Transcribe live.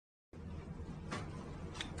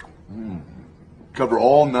Cover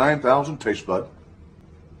all 9,000 taste buds.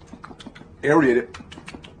 Aerate it.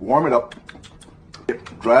 Warm it up.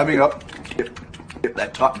 Driving up. Get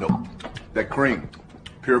that top note. That cream.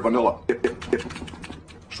 Pure vanilla.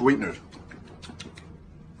 Sweeteners.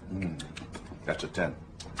 That's a 10.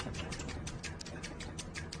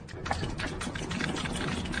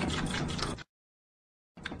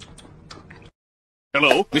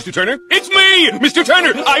 Hello, Mr. Turner? It's me, Mr.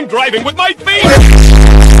 Turner! I'm driving with my feet!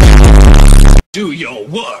 Do your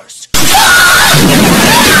worst.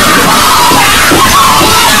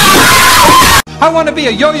 I want to be a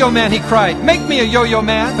yo-yo man, he cried. Make me a yo-yo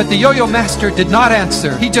man. But the yo-yo master did not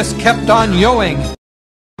answer. He just kept on yoing.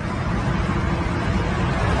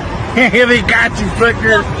 Here we got you,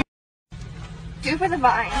 sucker. Do for the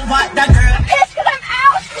vine. What the girl? Piss, 'cause I'm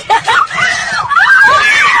out!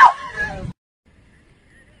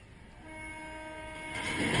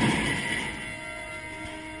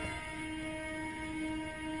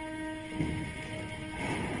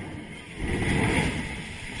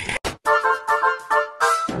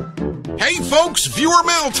 Hey folks, viewer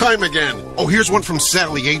mail time again. Oh, here's one from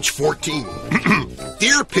Sally, age 14.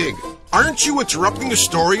 Dear Pig, aren't you interrupting the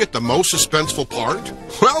story at the most suspenseful part?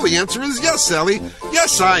 Well, the answer is yes, Sally.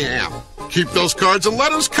 Yes, I am. Keep those cards and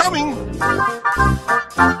letters coming.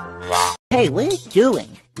 Hey, what are you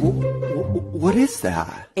doing? What is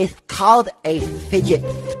that? It's called a fidget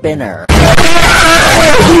spinner.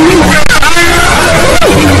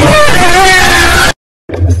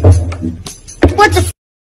 What the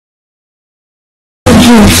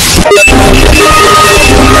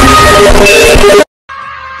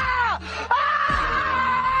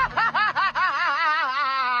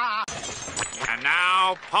And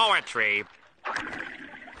now, poetry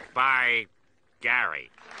by Gary.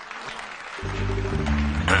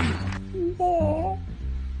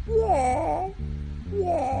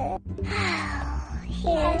 He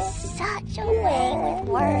has such a way with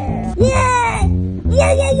words. Yeah!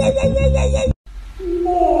 Yeah.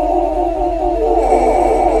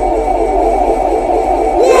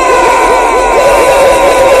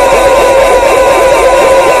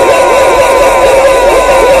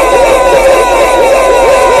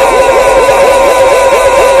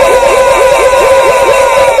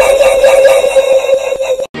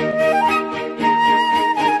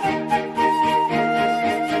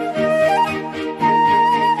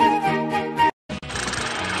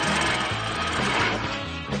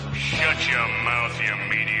 Shut your mouth, you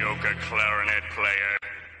mediocre clarinet player.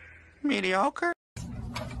 Mediocre?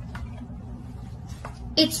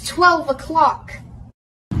 It's 12 o'clock.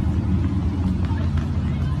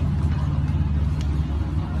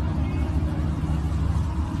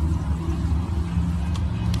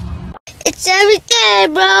 It's every day,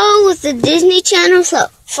 bro, with the Disney Channel show.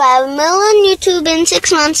 5 million on YouTube in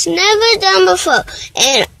 6 months, never done before.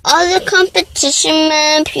 And other competition,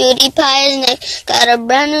 man, PewDiePie is next. Got a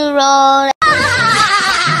brand new role.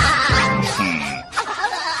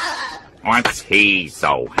 What's he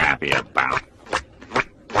so happy about?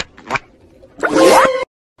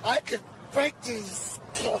 I could break these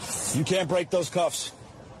cuffs. You can't break those cuffs.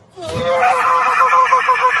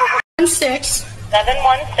 6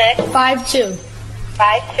 716 52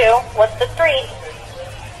 52. What's the street?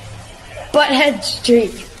 Butthead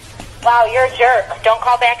Street. Wow, you're a jerk. Don't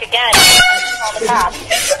call back again. Call the cops.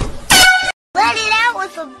 Let it out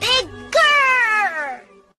with a big grrr.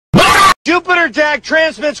 Jupiter Jack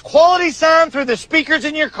transmits quality sound through the speakers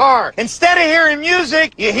in your car. Instead of hearing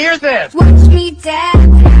music, you hear this. Watch me dad,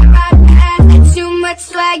 ride too much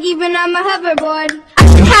swag even on my hoverboard. I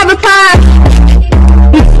can have a pop,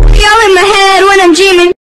 yell in my head when I'm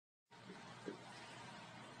dreaming.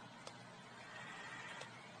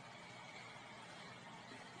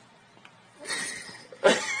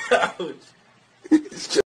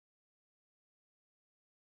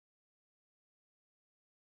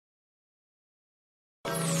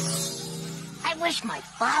 I wish my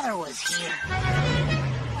father was here.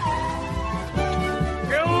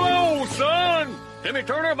 Hello, son! Timmy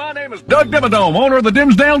Turner, my name is Doug Dimmadome, owner of the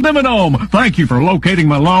Dimsdale Dimmadome. Thank you for locating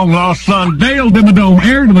my long-lost son, Dale Dimmadome,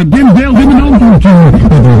 heir to the Dimsdale Dimmadome fortune.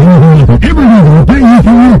 Everyone will pay you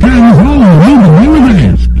for your kindness home. You can do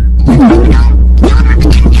this.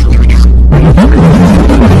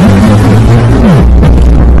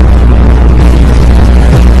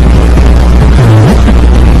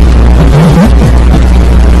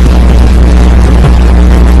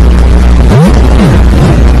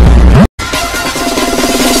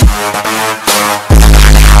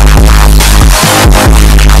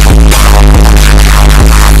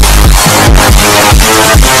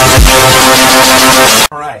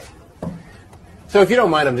 So if you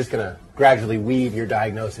don't mind, I'm just going to gradually weave your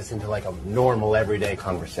diagnosis into like a normal, everyday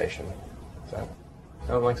conversation. So,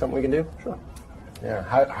 sound like something we can do? Sure. Yeah.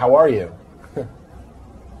 How are you?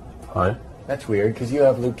 Fine. That's weird, because you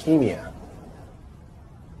have leukemia.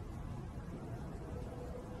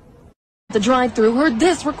 The drive-thru heard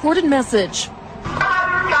this recorded message. Sorry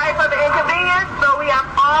for the inconvenience, but we are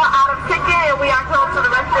all out of chicken and we are closed for the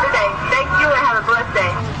rest of the day. Thank you and have a blessed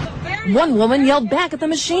day. One woman yelled back at the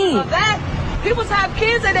machine. People have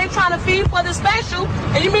kids that they trying to feed for the special,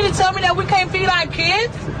 and you mean to tell me that we can't feed our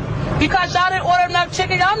kids? Because y'all didn't order enough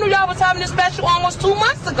chicken. Y'all knew y'all was having this special almost 2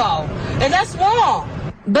 months ago, and that's wrong.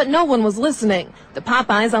 But no one was listening. The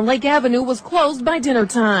Popeyes on Lake Avenue was closed by dinner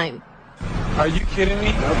time. Are you kidding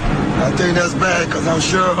me? I think that's bad because I'm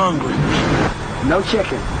sure hungry. No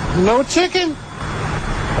chicken. No chicken?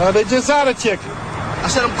 They just out of chicken. I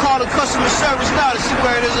said I'm calling customer service now to see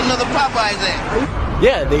where there's another Popeyes at.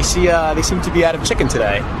 Yeah, they seem to be out of chicken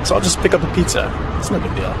today, so I'll just pick up a pizza. It's no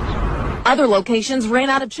big deal. Other locations ran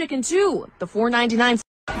out of chicken too. The $4.99.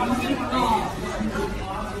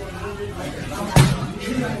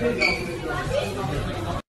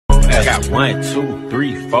 I got 1, 2,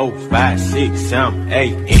 3, 4, 5, 6, 7,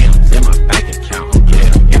 8 M's in my bank account.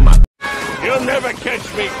 Yeah, in my. You'll never catch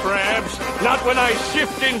me, Krabs. Not when I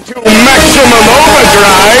shift into maximum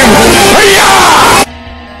overdrive.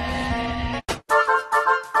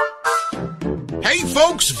 Hey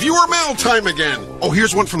folks, viewer mail time again. Oh,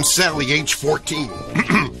 here's one from Sally, age 14.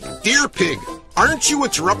 Dear Pig, aren't you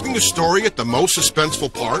interrupting the story at the most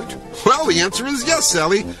suspenseful part? Well, the answer is yes,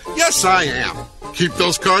 Sally. Yes, I am. Keep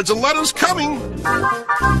those cards and letters coming.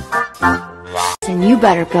 And you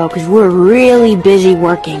better go, because we're really busy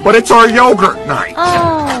working. But it's our yogurt night.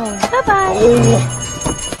 Oh, bye-bye.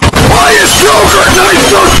 Why is yogurt night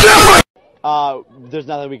so different? There's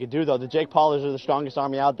nothing we can do, though. The Jake Paulers are the strongest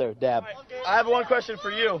army out there, Dab. I have one question for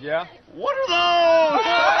you. Yeah? What are those?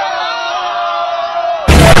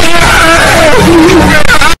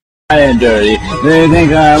 And dirty. They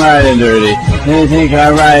think I'm riding dirty. They think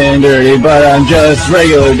I'm riding dirty, but I'm just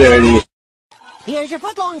regular dirty. Here's your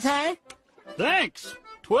footlong, sir. Thanks.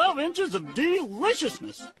 12 inches of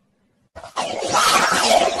deliciousness.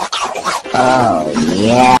 Oh,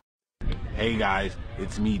 yeah. Hey guys,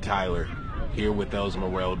 it's me, Tyler, here with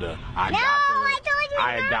Esmeralda.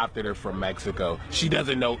 I adopted her from Mexico. She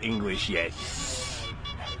doesn't know English yet.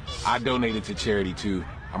 I donated to charity too.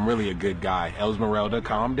 I'm really a good guy. Esmeralda,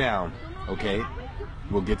 calm down, okay?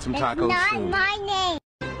 We'll get some tacos soon. Not my name.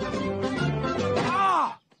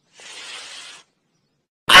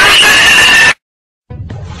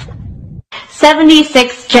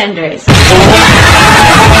 76 genders.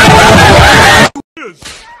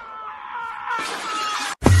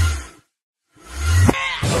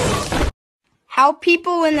 How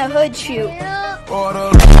people in the hood shoot.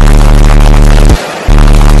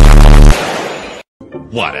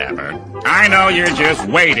 Whatever. I know you're just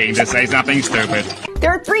waiting to say something stupid.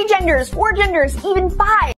 There are 3 genders, 4 genders, even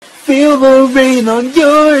 5. Feel the rain on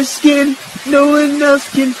your skin. No one else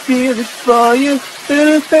can feel it for you.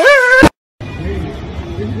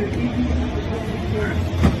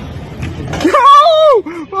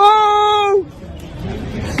 Oh!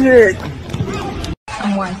 Shit.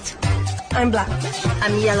 I'm white. I'm black.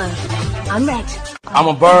 I'm yellow. I'm red. I'm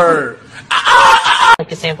a bird. Like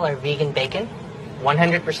to sample our vegan bacon?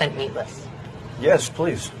 100% meatless. Yes,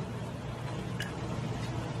 please.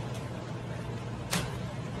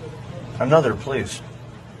 Another, please.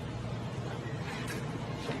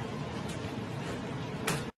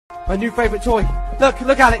 My new favourite toy. Look,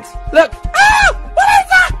 Alex. Look. Ah! What is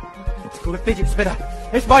that? It's called a fidget spinner.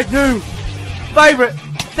 It's my new favourite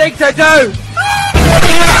thing to do.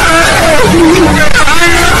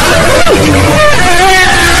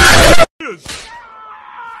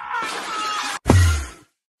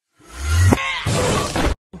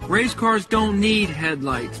 Race cars don't need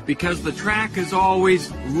headlights because the track is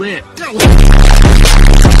always lit.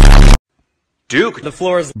 Duke, the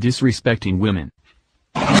floor is disrespecting women.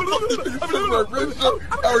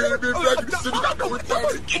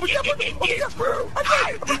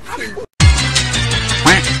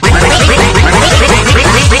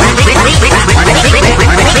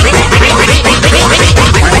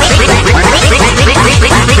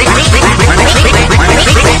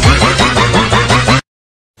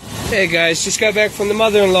 Hey guys, just got back from the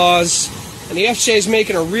mother-in-law's, and the FJ is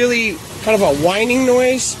making a really kind of a whining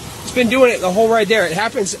noise. It's been doing it the whole ride there. It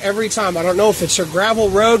happens every time. I don't know if it's a gravel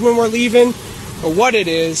road when we're leaving or what it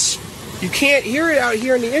is. You can't hear it out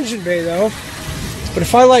here in the engine bay though. But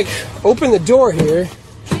if I like open the door here,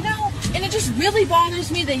 you know, and it just really bothers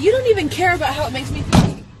me that you don't even care about how it makes me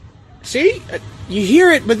feel. See? You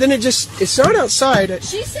hear it, but then it's not outside.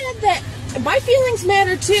 She said that my feelings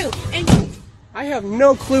matter too. And I have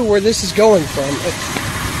no clue where this is going from.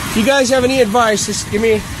 If you guys have any advice, just give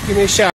me a shout.